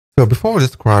So before we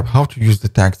describe how to use the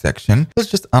tag section, let's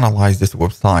just analyze this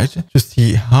website to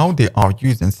see how they are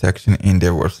using section in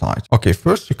their website. Okay,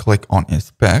 first you click on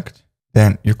inspect.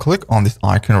 Then you click on this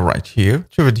icon right here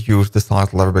to reduce the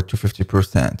size level to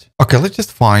 50%. Okay, let's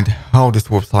just find how this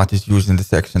website is using the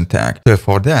section tag. So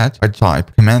for that, I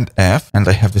type Command F and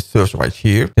I have the search right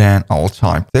here. Then I'll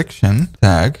type section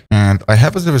tag and I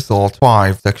have as a result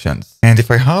 5 sections. And if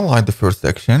I highlight the first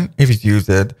section, it is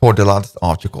used for the latest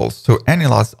articles. So any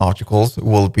latest articles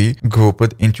will be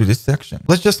grouped into this section.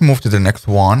 Let's just move to the next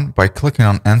one by clicking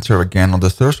on enter again on the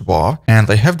search bar. And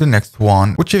I have the next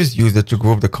one, which is used to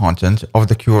group the content of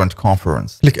the current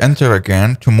conference. Click enter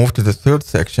again to move to the third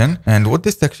section, and what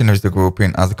this section is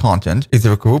grouping as content is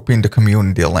grouping the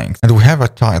community links, and we have a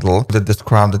title that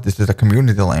describes that this is a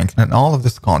community link, and all of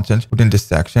this content within this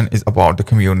section is about the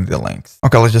community links.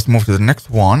 Okay, let's just move to the next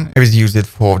one. It is used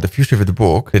for the future with the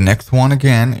book. The next one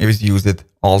again, it is used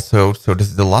also, so this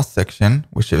is the last section,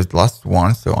 which is the last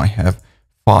one, so I have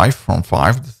 5 from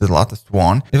 5. This is the latest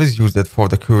one. It is used for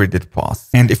the curated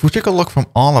posts. And if we take a look from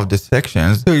all of these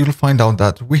sections, so you'll find out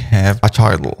that we have a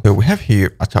title. So we have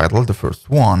here a title, the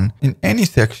first one. In any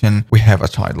section, we have a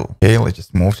title. Okay, let's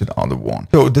just move to the other one.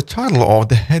 So the title or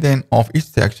the heading of each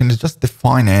section is just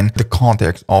defining the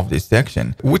context of this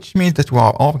section, which means that we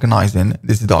are organizing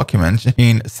this document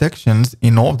in sections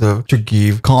in order to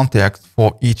give context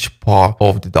for each part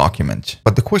of the document.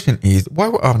 But the question is, why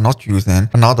we are not using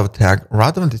another tag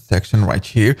rather than this section right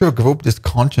here to group this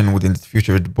content within this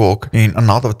featured book in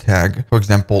another tag, for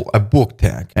example, a book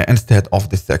tag, instead of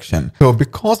this section. So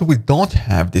because we don't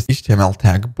have this HTML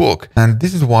tag book, and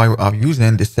this is why we are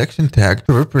using this section tag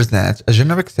to represent a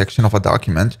generic section of a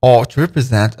document or to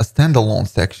represent a standalone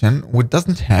section which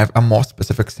doesn't have a more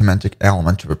specific semantic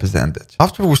element to represent it.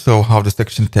 After we saw how the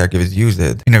section tag is used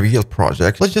in a real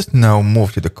project, let's just now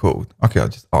move to the code. Okay, I'll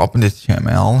just open this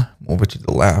HTML, move it to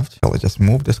the left. So let's just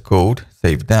move this code,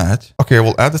 save that. Okay,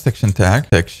 we'll add the section tag,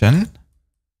 section.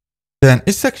 Then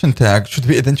each section tag should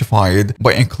be identified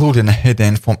by including a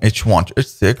heading from H1 to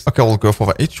H6. Okay, we'll go for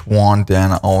the H1,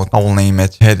 then I'll name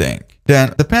it heading.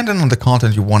 Then, depending on the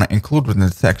content you want to include within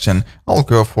the section, I'll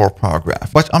go for a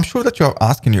paragraph. But I'm sure that you're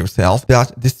asking yourself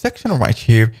that this section right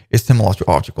here is similar to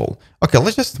article. Okay,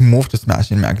 let's just move to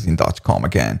smashingmagazine.com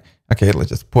again. Okay, let's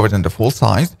just put it in the full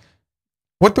size.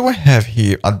 What do I have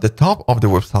here at the top of the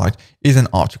website is an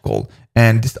article,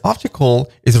 and this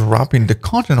article is wrapping the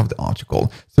content of the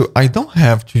article. So I don't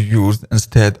have to use,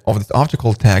 instead of this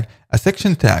article tag, a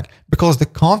section tag, because the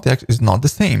context is not the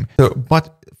same. So,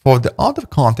 but for the other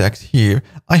context here,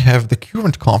 I have the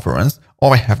current conference,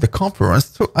 or I have the conference,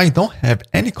 so I don't have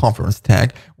any conference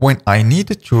tag when I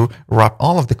needed to wrap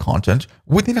all of the content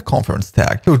within a conference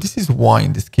tag. So this is why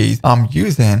in this case, I'm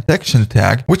using section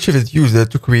tag, which is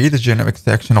used to create a generic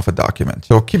section of a document.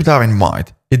 So keep that in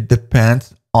mind. It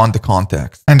depends on the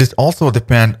context. And it also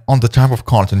depends on the type of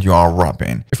content you are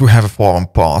wrapping. If you have a forum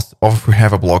post or if you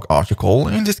have a blog article,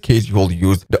 in this case, you will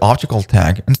use the article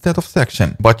tag instead of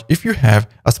section. But if you have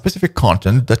a specific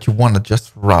content that you want to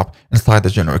just wrap inside the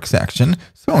generic section,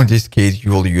 so in this case,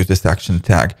 you will use the section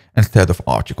tag instead of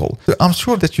article. So I'm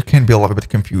sure that you can be a little bit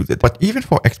confused, but even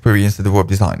for experienced web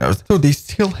designers, so they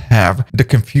still have the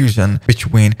confusion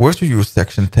between where to use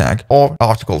section tag or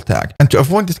article tag. And to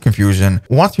avoid this confusion,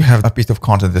 once you have a piece of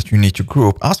content that you need to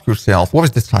group, ask yourself, what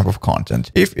is this type of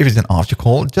content? If it is an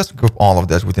article, just group all of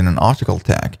that within an article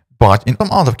tag. But in some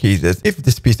other cases, if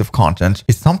this piece of content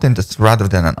is something that's rather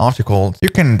than an article, you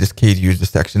can in this case use the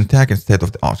section tag instead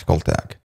of the article tag.